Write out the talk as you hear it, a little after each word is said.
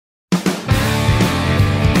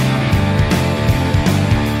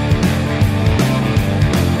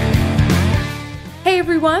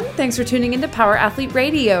everyone. Thanks for tuning into Power Athlete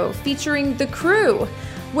Radio, featuring The Crew,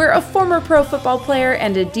 where a former pro football player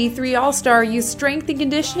and a D3 All-Star use strength and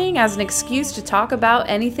conditioning as an excuse to talk about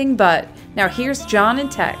anything but. Now here's John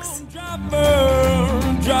and Tex.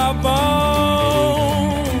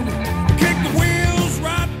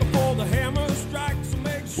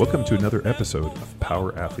 Welcome to another episode of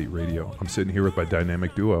Power Athlete Radio. I'm sitting here with my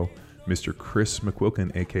dynamic duo, Mr. Chris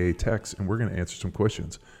McQuilkin, aka Tex, and we're going to answer some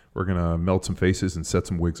questions. We're going to melt some faces and set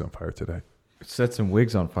some wigs on fire today. Set some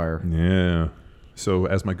wigs on fire. Yeah. So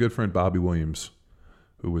as my good friend Bobby Williams,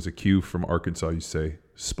 who was a Q from Arkansas, used to say,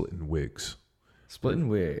 splitting wigs. Splitting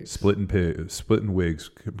wigs. Splitting wigs.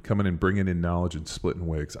 Coming and bringing in knowledge and splitting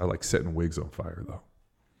wigs. I like setting wigs on fire, though.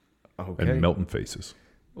 Okay. And melting faces.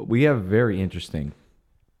 We have a very interesting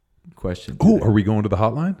question. Oh, are we going to the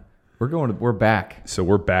hotline? We're back. So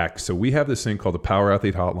we're back. So we have this thing called the Power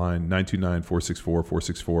Athlete Hotline,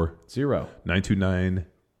 929-464-464.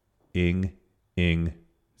 929-ING-ING.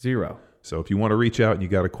 0. So if you want to reach out and you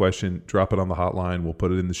got a question, drop it on the hotline. We'll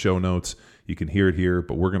put it in the show notes. You can hear it here,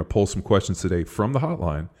 but we're going to pull some questions today from the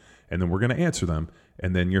hotline, and then we're going to answer them,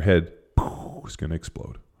 and then your head is going to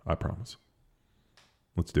explode. I promise.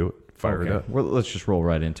 Let's do it. Fire it up. Well, let's just roll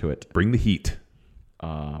right into it. Bring the heat.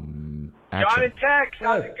 Action. John and Tex,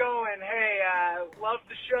 how's it going? Hey, love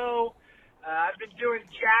the show. I've been doing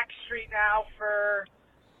Jack Street now for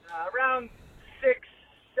around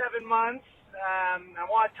 6-7 months. I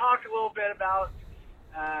want to talk a little bit about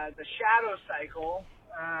the shadow cycle.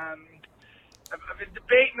 I've been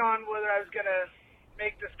debating on whether I was going to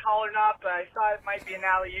make this call or not, but I thought it might be an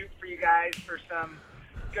alley-oop for you guys for some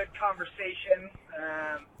good conversation.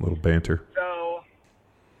 A little banter. So,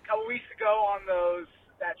 a couple weeks ago on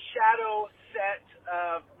that shadow set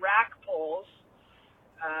of rack pulls,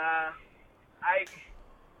 I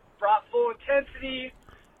brought full intensity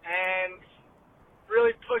and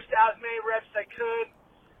really pushed out as many reps as I could.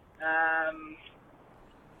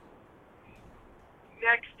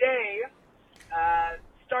 Next day,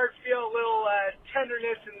 started to feel a little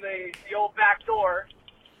tenderness in the old back door.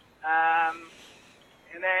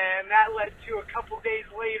 And then that led to a couple days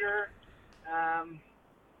later,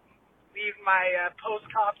 leaving my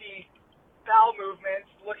post-coffee bowel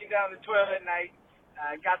movements, looking down the toilet, and I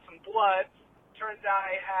got some blood. Turns out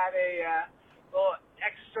I had a little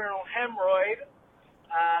external hemorrhoid.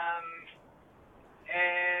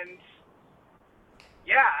 And,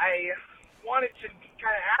 yeah, I wanted to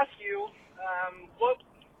kind of ask you, what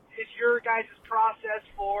is your guys' process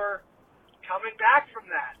for coming back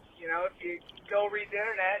from that? You know, if you go read the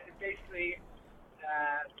internet, it basically,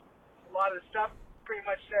 a lot of the stuff pretty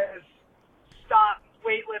much says stop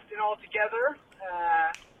weightlifting altogether,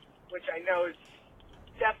 which I know is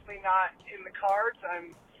definitely not in the cards.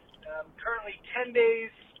 I'm currently 10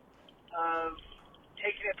 days of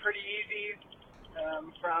taking it pretty easy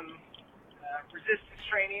from resistance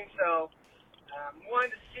training, so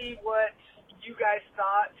wanted to see what you guys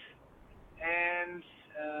thought and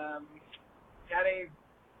got any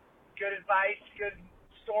good advice, good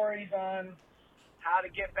stories on how to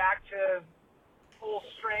get back to full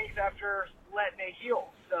strength after letting it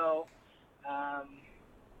heal. So,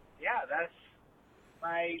 yeah, that's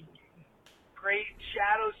my great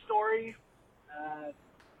shadow story.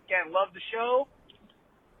 Again, love the show.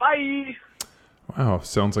 Bye. Wow,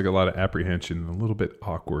 sounds like a lot of apprehension, a little bit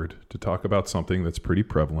awkward to talk about something that's pretty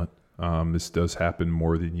prevalent. This does happen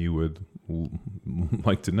more than you would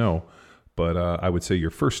like to know. But I would say your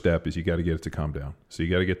first step is you got to get it to calm down. So you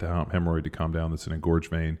got to get the hemorrhoid to calm down. That's an engorged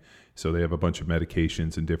vein. So they have a bunch of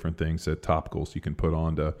medications and different things, that topicals you can put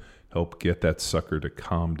on to help get that sucker to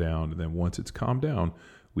calm down. And then once it's calmed down,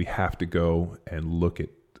 we have to go and look at,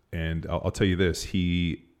 and I'll tell you this,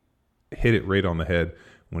 he hit it right on the head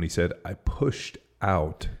when he said, I pushed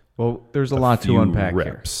out. Well, there's a lot to unpack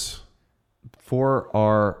reps. here. For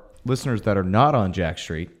our listeners that are not on Jack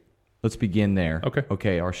Street, let's begin there.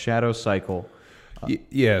 Okay. Our shadow cycle.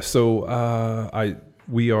 Yeah. So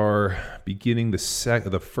we are beginning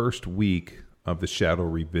the first week of the Shadow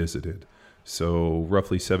Revisited. So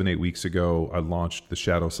roughly 7-8 weeks ago, I launched the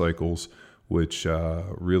Shadow Cycles, which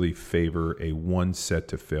really favor a one set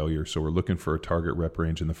to failure. So we're looking for a target rep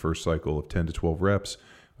range in the first cycle of 10 to 12 reps.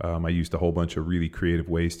 I used a whole bunch of really creative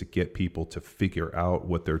ways to get people to figure out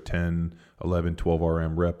what their 10, 11, 12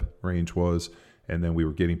 RM rep range was. And then we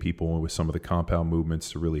were getting people with some of the compound movements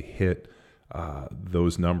to really hit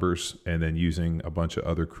those numbers, and then using a bunch of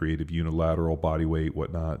other creative unilateral body weight,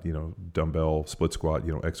 whatnot, dumbbell, split squat,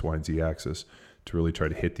 X, Y, and Z axis to really try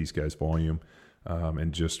to hit these guys' volume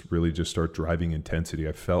and just start driving intensity.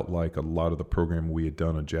 I felt like a lot of the program we had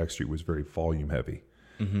done on Jack Street was very volume heavy.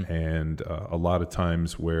 And a lot of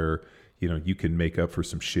times where, you can make up for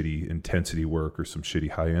some shitty intensity work or some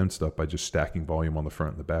shitty high-end stuff by just stacking volume on the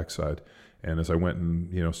front and the backside. And as I went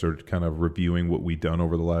and, started kind of reviewing what we'd done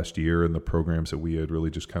over the last year and the programs that we had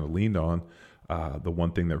really just kind of leaned on, the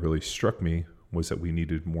one thing that really struck me was that we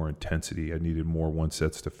needed more intensity. I needed more one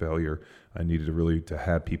sets to failure. I needed to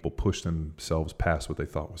have people push themselves past what they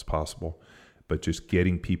thought was possible. But just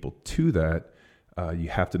getting people to that, you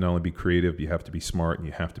have to not only be creative, you have to be smart, and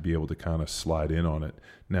you have to be able to kind of slide in on it.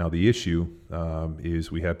 Now, the issue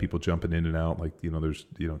is we have people jumping in and out. Like,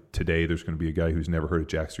 today there's going to be a guy who's never heard of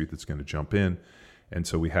Jack Street that's going to jump in. And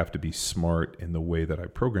so we have to be smart in the way that I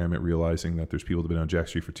program it, realizing that there's people that have been on Jack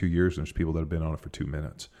Street for 2 years and there's people that have been on it for 2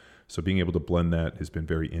 minutes. So being able to blend that has been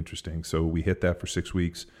very interesting. So we hit that for 6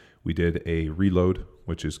 weeks. We did a reload,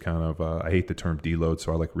 which is kind of, I hate the term deload,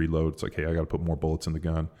 so I like reload. It's like, hey, I got to put more bullets in the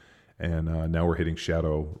gun. And now we're hitting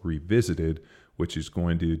Shadow Revisited, which is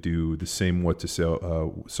going to do the same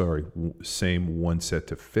same one set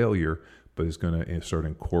to failure, but is going to start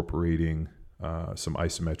incorporating some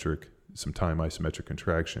time isometric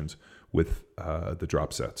contractions with the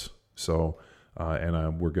drop sets. So,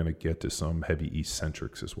 we're going to get to some heavy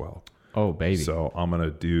eccentrics as well. Oh, baby. So I'm going to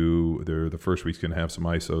do, the first week's going to have some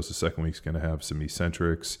isos, the second week's going to have some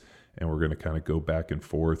eccentrics, and we're going to kind of go back and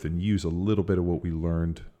forth and use a little bit of what we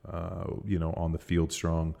learned, on the Field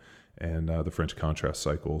Strong and the French contrast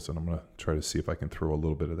cycles. And I'm going to try to see if I can throw a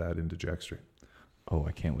little bit of that into Jack Street. Oh,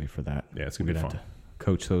 I can't wait for that. Yeah, it's going to be fun. Have to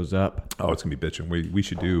coach those up. Oh, it's going to be bitching. We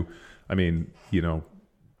should do,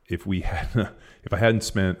 if I hadn't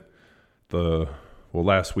spent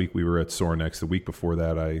last week we were at Sorinex. The week before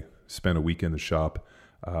that, I spent a week in the shop.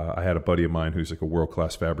 I had a buddy of mine who's like a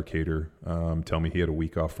world-class fabricator tell me he had a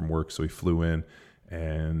week off from work, so he flew in,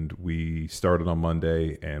 and we started on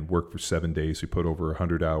Monday and worked for 7 days. We put over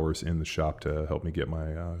 100 hours in the shop to help me get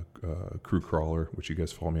my crew crawler, which you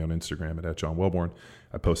guys follow me on Instagram at John Wellborn.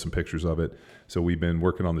 I post some pictures of it. So we've been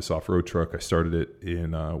working on this off-road truck. I started it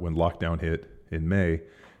in when lockdown hit in May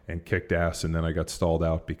and kicked ass, and then I got stalled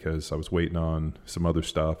out because I was waiting on some other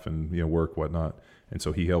stuff and work, whatnot. And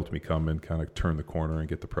so he helped me come and kind of turn the corner and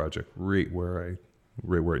get the project right where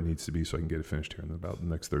it needs to be, so I can get it finished here in about the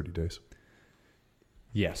next 30 days.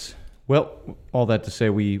 Yes. Well, all that to say,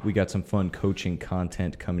 we got some fun coaching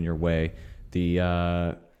content coming your way.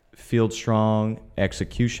 The Field Strong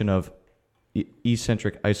execution of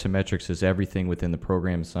eccentric isometrics is everything within the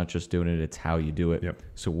program. It's not just doing it, it's how you do it. Yep.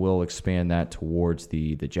 So we'll expand that towards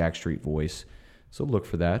the Jack Street voice. So look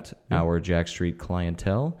for that, our Jack Street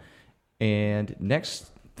clientele. And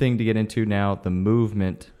next thing to get into now, the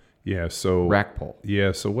movement rack pull.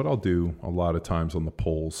 Yeah, so what I'll do a lot of times on the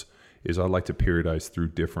pulls is I like to periodize through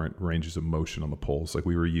different ranges of motion on the pulls. Like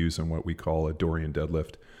we were using what we call a Dorian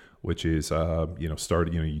deadlift, which is, you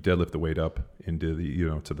deadlift the weight up into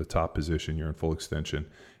the, to the top position, you're in full extension.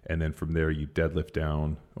 And then from there you deadlift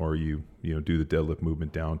down, or you do the deadlift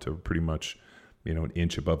movement down to pretty much, an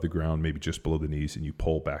inch above the ground, maybe just below the knees, and you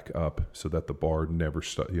pull back up so that the bar never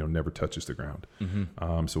touches the ground.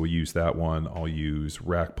 Mm-hmm. So we use that one. I'll use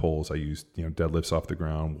rack pulls. I use, deadlifts off the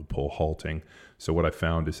ground. We'll pull halting. So what I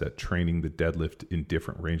found is that training the deadlift in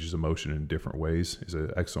different ranges of motion in different ways is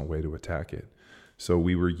an excellent way to attack it. So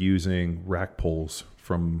we were using rack pulls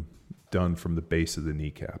done from the base of the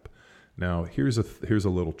kneecap. Now here's a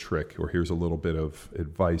little trick, or here's a little bit of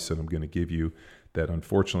advice that I'm going to give you that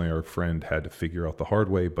unfortunately our friend had to figure out the hard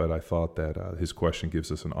way, but I thought that his question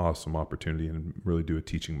gives us an awesome opportunity and really do a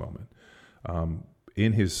teaching moment.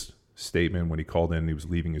 In his statement, when he called in and he was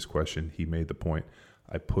leaving his question, he made the point,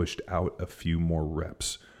 I pushed out a few more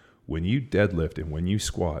reps. When you deadlift and when you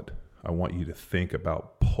squat, I want you to think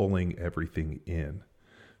about pulling everything in.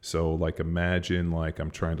 So like imagine like I'm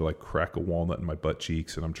trying to like crack a walnut in my butt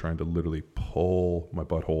cheeks, and I'm trying to literally pull my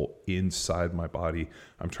butthole inside my body.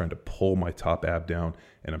 I'm trying to pull my top ab down,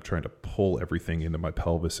 and I'm trying to pull everything into my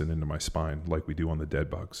pelvis and into my spine like we do on the dead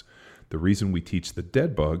bugs. The reason we teach the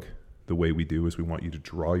dead bug the way we do is we want you to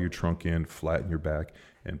draw your trunk in, flatten your back,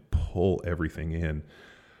 and pull everything in.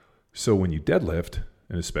 So when you deadlift,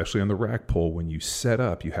 and especially on the rack pull, when you set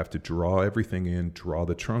up, you have to draw everything in, draw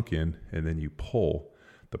the trunk in, and then you pull.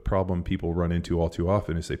 The problem people run into all too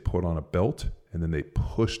often is they put on a belt and then they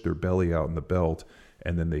push their belly out in the belt,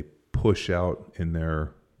 and then they push out in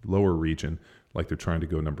their lower region like they're trying to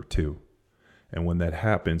go number 2. And when that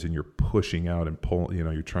happens and you're pushing out and pull,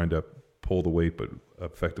 you're trying to pull the weight, but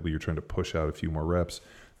effectively you're trying to push out a few more reps,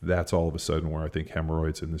 that's all of a sudden where I think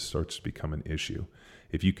hemorrhoids and this starts to become an issue.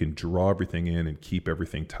 If you can draw everything in and keep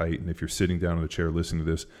everything tight, and if you're sitting down in a chair listening to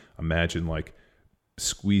this, imagine like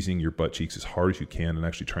squeezing your butt cheeks as hard as you can and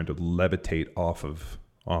actually trying to levitate off of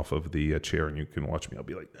off of the chair, and you can watch me. I'll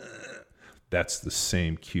be like, that's the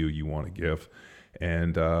same cue you want to give.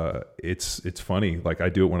 And it's funny. Like I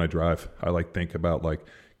do it when I drive. I like think about like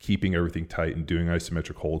keeping everything tight and doing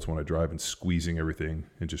isometric holds when I drive and squeezing everything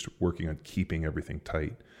and just working on keeping everything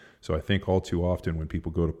tight. So I think all too often when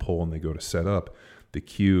people go to pull and they go to set up, the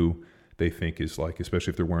cue they think is like,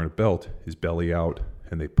 especially if they're wearing a belt, is belly out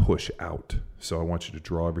and they push out. So I want you to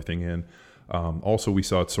draw everything in. Also, we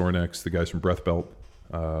saw at Sorinex, the guys from Breath Belt,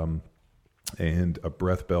 and a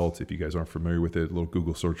breath belt, if you guys aren't familiar with it, a little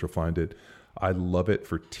Google search, you'll find it. I love it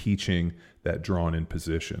for teaching that drawn in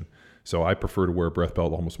position. So I prefer to wear a breath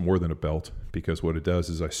belt almost more than a belt, because what it does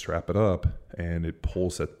is I strap it up and it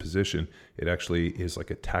pulls that position. It actually is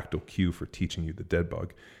like a tactile cue for teaching you the dead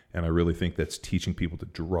bug. And I really think that's teaching people to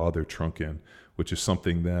draw their trunk in, which is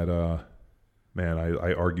something that,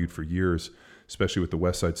 I argued for years, especially with the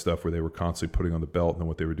West Side stuff where they were constantly putting on the belt, and then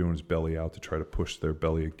what they were doing is belly out to try to push their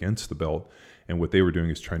belly against the belt. And what they were doing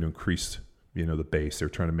is trying to increase, the base. They're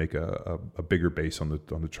trying to make a bigger base on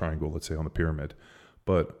the triangle, let's say on the pyramid.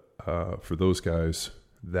 But for those guys,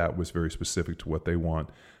 that was very specific to what they want.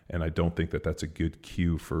 And I don't think that that's a good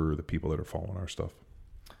cue for the people that are following our stuff.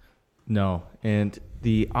 No. And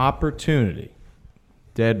the opportunity,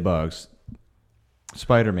 dead bugs,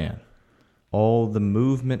 Spider-Man, all the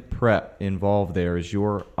movement prep involved there is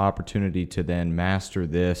your opportunity to then master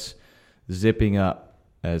this zipping up,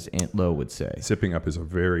 as Aunt Lo would say. Zipping up is a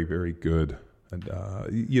very, very good, and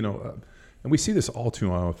we see this all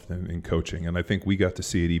too often in coaching, and I think we got to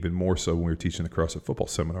see it even more so when we were teaching the CrossFit football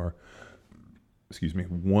seminar.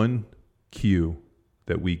 One cue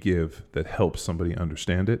that we give that helps somebody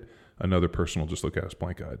understand it, another person will just look at us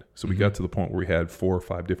blank-eyed. So we got to the point where we had 4 or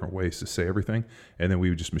 5 different ways to say everything, and then we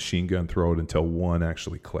would just machine gun throw it until one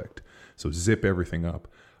actually clicked. So zip everything up.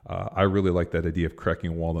 I really like that idea of cracking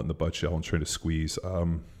a walnut in the butt shell and trying to squeeze.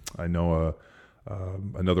 I know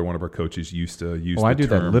another one of our coaches used to use the term. I do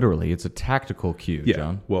that literally. It's a tactical cue, yeah.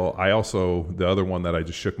 John. Well, I also, the other one that I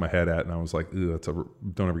just shook my head at and I was like,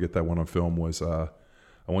 don't ever get that one on film, was I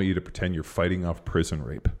want you to pretend you're fighting off prison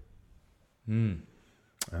rape. And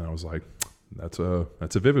I was like, that's a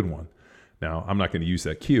vivid one. Now, I'm not going to use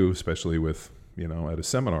that cue, especially with, at a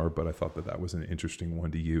seminar, but I thought that was an interesting one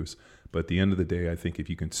to use. But at the end of the day, I think if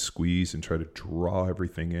you can squeeze and try to draw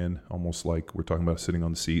everything in, almost like we're talking about sitting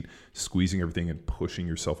on the seat, squeezing everything and pushing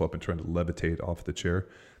yourself up and trying to levitate off the chair,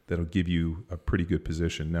 that'll give you a pretty good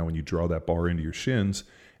position. Now, when you draw that bar into your shins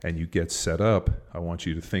and you get set up, I want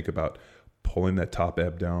you to think about pulling that top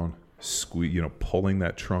ab down, pulling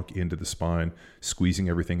that trunk into the spine, squeezing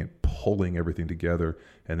everything and pulling everything together.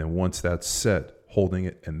 And then once that's set, holding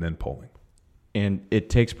it and then pulling. And it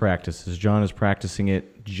takes practice. As John is practicing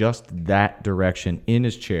it just that direction in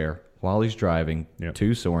his chair while he's driving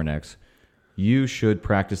to Sorinex, you should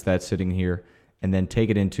practice that sitting here and then take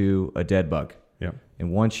it into a dead bug. Yeah.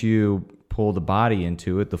 And once you pull the body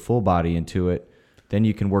into it, the full body into it, then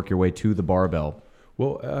you can work your way to the barbell.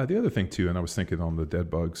 Well, the other thing too, and I was thinking on the dead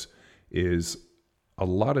bugs, is a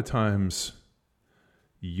lot of times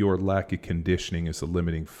your lack of conditioning is a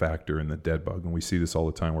limiting factor in the dead bug. And we see this all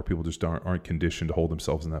the time where people just aren't conditioned to hold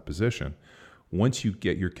themselves in that position. Once you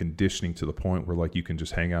get your conditioning to the point where like you can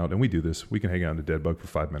just hang out, and we do this, we can hang out in a dead bug for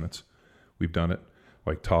 5 minutes. We've done it.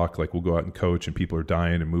 Like we'll go out and coach and people are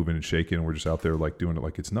dying and moving and shaking and we're just out there like doing it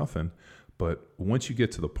like it's nothing. But once you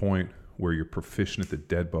get to the point where you're proficient at the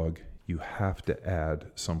dead bug, you have to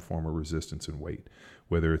add some form of resistance and weight,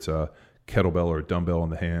 whether it's a kettlebell or a dumbbell in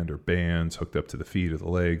the hand or bands hooked up to the feet or the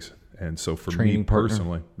legs. And so for me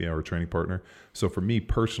personally, or a training partner. So for me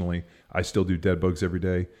personally, I still do dead bugs every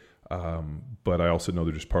day. But I also know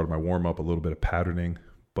they're just part of my warm up, a little bit of patterning,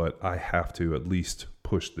 but I have to at least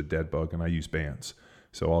push the dead bug, and I use bands.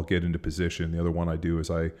 So I'll get into position. The other one I do is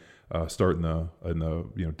I start in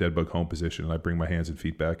the dead bug home position, and I bring my hands and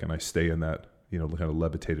feet back and I stay in that, kind of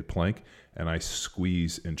levitated plank, and I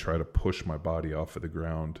squeeze and try to push my body off of the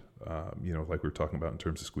ground, like we were talking about in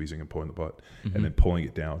terms of squeezing and pulling the butt, and then pulling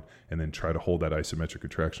it down, and then try to hold that isometric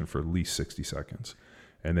contraction for at least 60 seconds.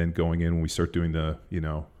 And then going in, when we start doing the,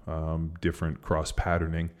 different cross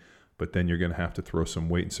patterning, but then you're going to have to throw some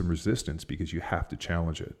weight and some resistance because you have to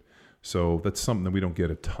challenge it. So that's something that we don't get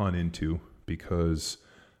a ton into because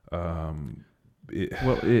as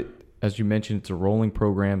you mentioned, it's a rolling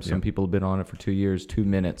program. Some people have been on it for 2 years, 2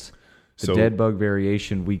 minutes. The dead bug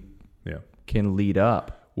variation we can lead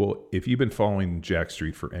up. Well, if you've been following Jack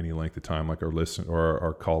Street for any length of time, like our listener or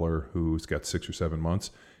our caller who's got 6 or 7 months,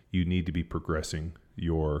 you need to be progressing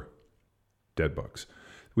your dead bugs.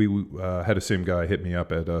 We had the same guy hit me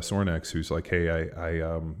up at Sorinex who's like, hey, I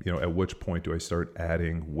at which point do I start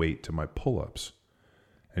adding weight to my pull-ups?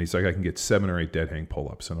 And he's like, I can get 7 or 8 dead hang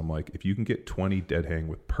pull-ups. And I'm like, if you can get 20 dead hang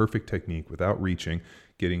with perfect technique, without reaching,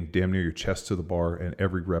 getting damn near your chest to the bar, and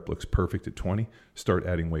every rep looks perfect at 20, start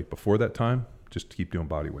adding weight. Before that time, just keep doing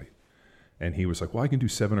body weight. And he was like, well, I can do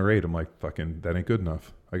 7 or 8. I'm like, fucking, that ain't good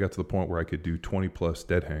enough. I got to the point where I could do 20 plus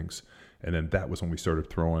dead hangs. And then that was when we started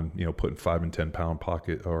throwing, putting 5 and 10 pound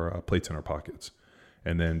pocket or plates in our pockets.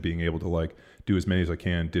 And then being able to like do as many as I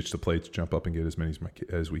can, ditch the plates, jump up and get as many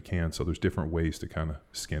as we can. So there's different ways to kind of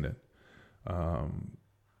skin it.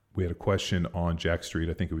 We had a question on Jack Street,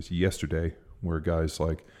 I think it was yesterday, where a guy's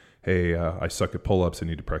like, hey, I suck at pull-ups. I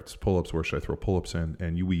need to practice pull-ups. Where should I throw pull-ups in?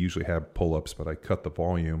 And we usually have pull-ups, but I cut the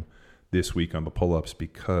volume this week on the pull-ups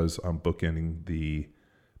because I'm bookending the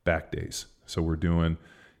back days. So we're doing,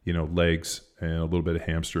 legs and a little bit of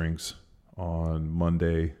hamstrings on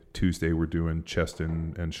Monday. Tuesday we're doing chest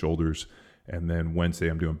and shoulders, and then Wednesday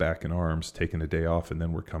I'm doing back and arms, taking a day off, and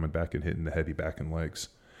then we're coming back and hitting the heavy back and legs.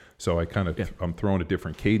 So I I'm throwing a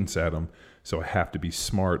different cadence at them, so I have to be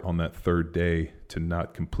smart on that third day to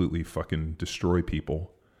not completely fucking destroy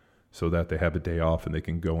people, so that they have a day off and they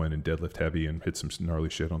can go in and deadlift heavy and hit some gnarly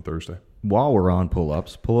shit on Thursday. While we're on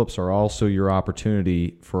pull-ups are also your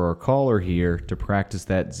opportunity for our caller here to practice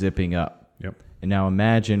that zipping up. Yep. And now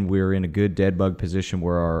imagine we're in a good dead bug position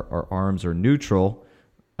where our arms are neutral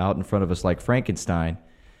out in front of us like Frankenstein,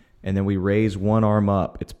 and then we raise one arm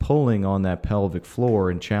up. It's pulling on that pelvic floor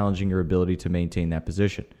and challenging your ability to maintain that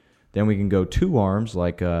position. Then we can go 2 arms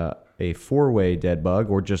like a 4-way dead bug,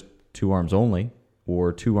 or just 2 arms only,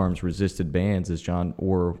 or 2 arms resisted bands as John,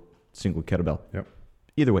 or single kettlebell. Yep.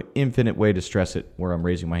 Either way, infinite way to stress it where I'm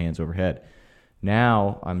raising my hands overhead.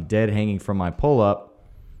 Now I'm dead hanging from my pull-up.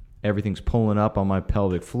 Everything's pulling up on my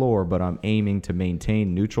pelvic floor, but I'm aiming to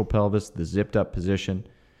maintain neutral pelvis, the zipped up position,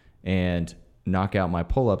 and knock out my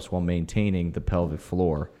pull-ups while maintaining the pelvic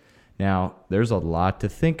floor. Now, there's a lot to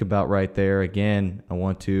think about right there. Again, I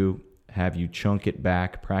want to have you chunk it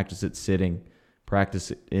back, practice it sitting,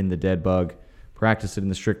 practice it in the dead bug, practice it in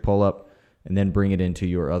the strict pull-up, and then bring it into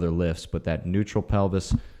your other lifts. But that neutral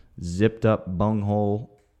pelvis, zipped up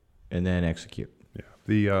bunghole, and then execute.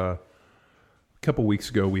 Yeah. A couple weeks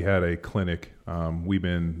ago, we had a clinic. We've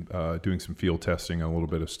been doing some field testing and a little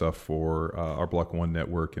bit of stuff for our Block 1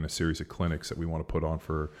 network and a series of clinics that we want to put on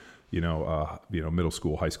for, middle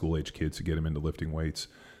school, high school age kids to get them into lifting weights.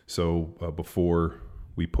 So before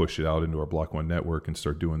we push it out into our Block 1 network and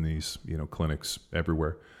start doing these, clinics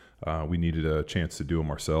everywhere, we needed a chance to do them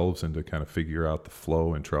ourselves and to kind of figure out the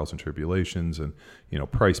flow and trials and tribulations and,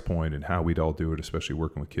 price point and how we'd all do it, especially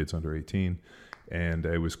working with kids under 18. And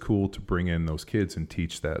it was cool to bring in those kids and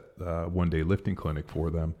teach that one-day lifting clinic for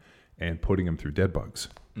them and putting them through dead bugs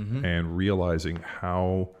and realizing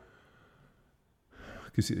how,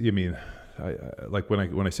 because like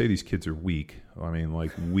when I say these kids are weak, I mean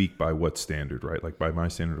like weak by what standard, right? Like by my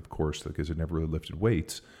standard, of course, because they've never really lifted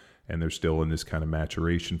weights and they're still in this kind of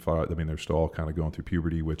maturation phase. I mean, they're still all kind of going through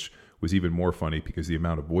puberty, which was even more funny because the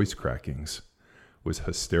amount of voice crackings was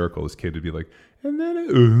hysterical. This kid would be like, and then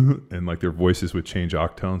and like their voices would change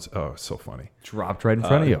octones. Oh, it's so funny. Dropped right in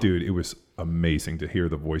front of you. Dude, it was amazing to hear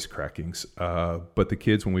the voice crackings. But the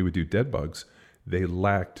kids, when we would do dead bugs, they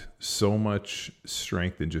lacked so much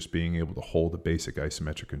strength in just being able to hold a basic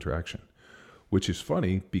isometric contraction, which is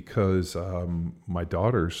funny because my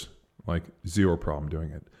daughters, like, zero problem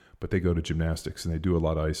doing it. But they go to gymnastics and they do a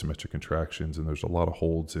lot of isometric contractions, and there's a lot of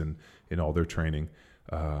holds in all their training.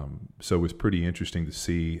 So it was pretty interesting to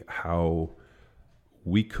see how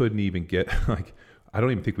we couldn't even get, like, I don't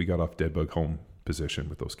even think we got off dead bug home position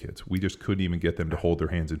with those kids. We just couldn't even get them to hold their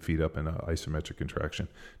hands and feet up in an isometric contraction.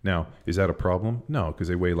 Now, is that a problem? No, because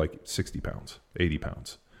they weigh like 60 pounds, 80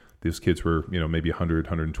 pounds. These kids were, maybe 100,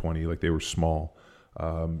 120, like they were small,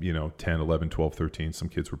 10, 11, 12, 13. Some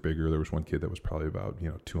kids were bigger. There was one kid that was probably about,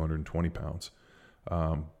 220 pounds.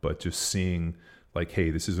 But just seeing like, hey,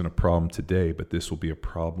 this isn't a problem today, but this will be a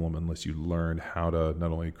problem unless you learn how to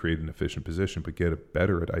not only create an efficient position, but get it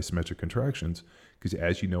better at isometric contractions. Because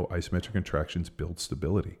as you know, isometric contractions build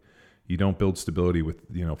stability. You don't build stability with,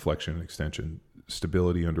 flexion and extension.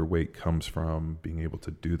 Stability under weight comes from being able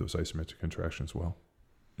to do those isometric contractions well.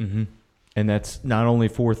 Mm-hmm. And that's not only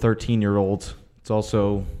for 13-year-olds, it's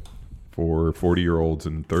also for 40-year-olds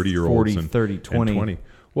and 30-year-olds 40, and 30, 20. And 20.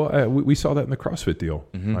 Well, we saw that in the CrossFit deal.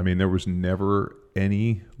 Mm-hmm. I mean, there was never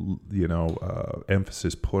any,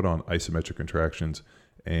 emphasis put on isometric contractions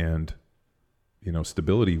and,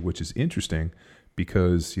 stability, which is interesting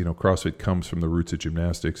because, CrossFit comes from the roots of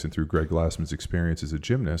gymnastics and through Greg Glassman's experience as a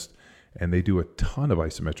gymnast, and they do a ton of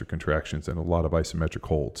isometric contractions and a lot of isometric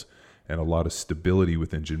holds and a lot of stability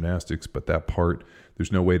within gymnastics. But that part,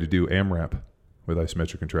 there's no way to do AMRAP with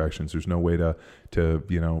isometric contractions. There's no way to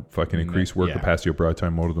fucking increase work capacity or broad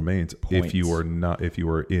time modal domains if you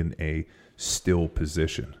are in a still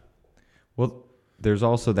position. Well, there's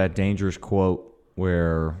also that dangerous quote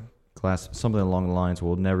where something along the lines,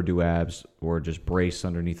 we'll never do abs or just brace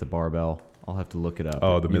underneath the barbell. I'll have to look it up.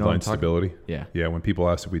 Oh, the midline stability? Yeah. Yeah, when people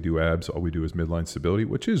ask if we do abs, all we do is midline stability,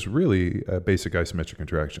 which is really a basic isometric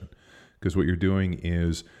contraction. Because what you're doing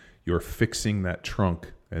is you're fixing that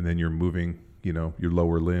trunk and then you're moving, your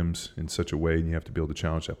lower limbs in such a way, and you have to be able to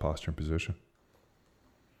challenge that posture and position.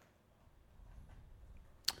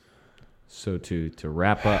 So to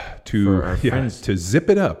wrap up, to zip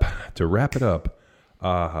it up, to wrap it up,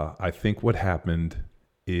 I think what happened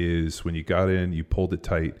is when you got in, you pulled it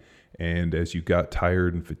tight, and as you got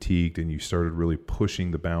tired and fatigued and you started really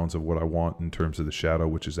pushing the bounds of what I want in terms of the shadow,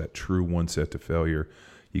 which is that true one set to failure,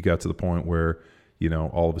 you got to the point where,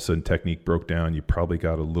 all of a sudden technique broke down. You probably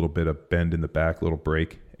got a little bit of bend in the back, a little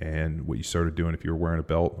break. And what you started doing, if you were wearing a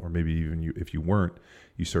belt, or maybe even if you weren't,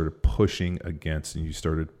 you started pushing against and you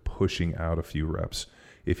started pushing out a few reps.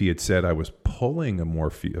 If he had said I was pulling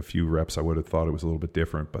a few reps, I would have thought it was a little bit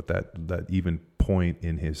different. But that even point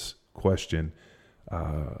in his question,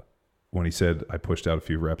 when he said I pushed out a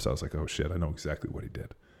few reps, I was like, oh shit, I know exactly what he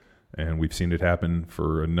did. And we've seen it happen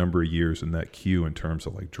for a number of years, and that cue in terms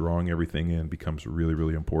of like drawing everything in becomes really,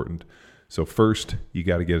 really important. So first, you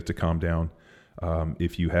got to get it to calm down.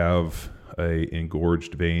 If you have a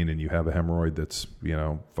engorged vein and you have a hemorrhoid that's,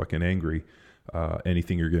 fucking angry,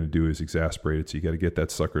 anything you're going to do is exasperate it. So you got to get that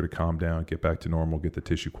sucker to calm down, get back to normal, get the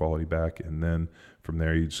tissue quality back. And then from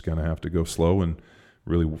there, you're just going to have to go slow and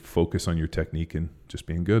really focus on your technique and just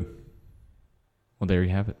being good. Well, there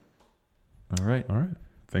you have it. All right.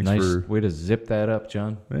 Thanks nice for way to zip that up,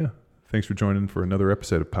 John. Yeah. Thanks for joining for another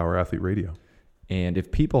episode of Power Athlete Radio. And if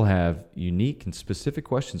people have unique and specific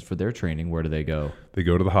questions for their training, where do they go? They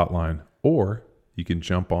go to the hotline, or you can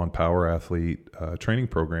jump on Power Athlete training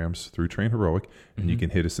programs through Train Heroic, and you can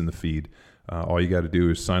hit us in the feed. All you got to do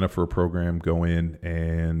is sign up for a program, go in,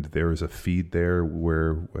 and there is a feed there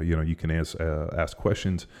where you can ask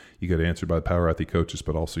questions. You get answered by the Power Athlete coaches,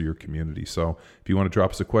 but also your community. So if you want to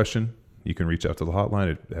drop us a question, you can reach out to the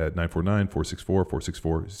hotline at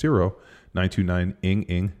 949-464-4640,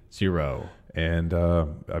 929-ING-ING-0. And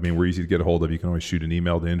we're easy to get a hold of. You can always shoot an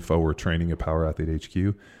email to info or training at Power Athlete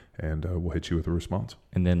HQ, and we'll hit you with a response.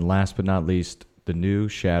 And then last but not least, the new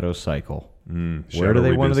Shadow Cycle. Where do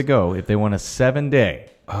they want to go if they want a 7-day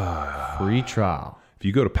free trial? If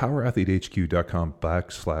you go to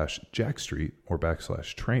powerathletehq.com/jackstreet or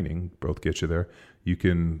 /training, both get you there. You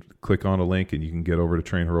can click on a link and you can get over to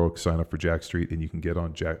Train Heroic, sign up for Jack Street, and you can get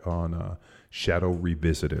on Shadow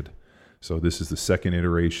Revisited. So this is the second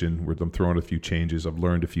iteration where I'm throwing a few changes. I've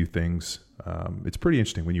learned a few things. It's pretty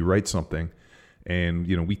interesting when you write something, and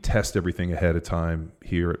we test everything ahead of time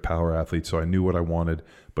here at Power Athlete. So I knew what I wanted,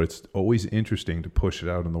 but it's always interesting to push it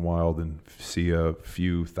out in the wild and see a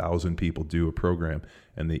few thousand people do a program,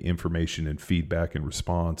 and the information and feedback and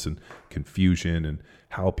response and confusion and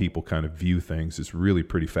how people kind of view things is really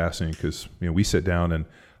pretty fascinating, because we sit down and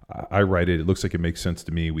I write it. It looks like it makes sense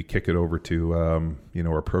to me. We kick it over to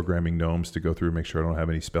our programming gnomes to go through and make sure I don't have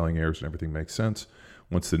any spelling errors and everything makes sense.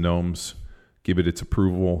 Once the gnomes give it its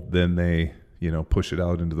approval, then they push it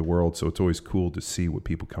out into the world. So it's always cool to see what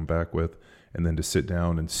people come back with, and then to sit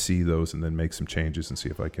down and see those and then make some changes and see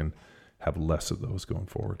if I can have less of those going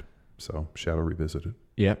forward. So Shadow Revisited.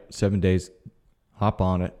 Yep, 7 days. Hop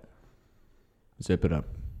on it. Zip it up.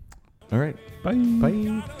 All right. Bye.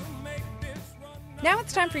 Bye. Now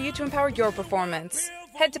it's time for you to empower your performance.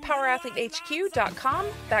 Head to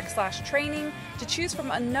powerathletehq.com/training to choose from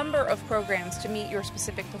a number of programs to meet your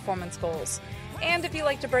specific performance goals. And if you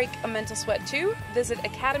like to break a mental sweat too, visit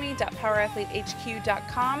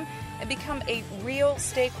academy.powerathletehq.com and become a real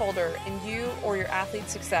stakeholder in you or your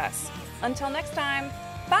athlete's success. Until next time,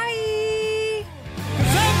 bye!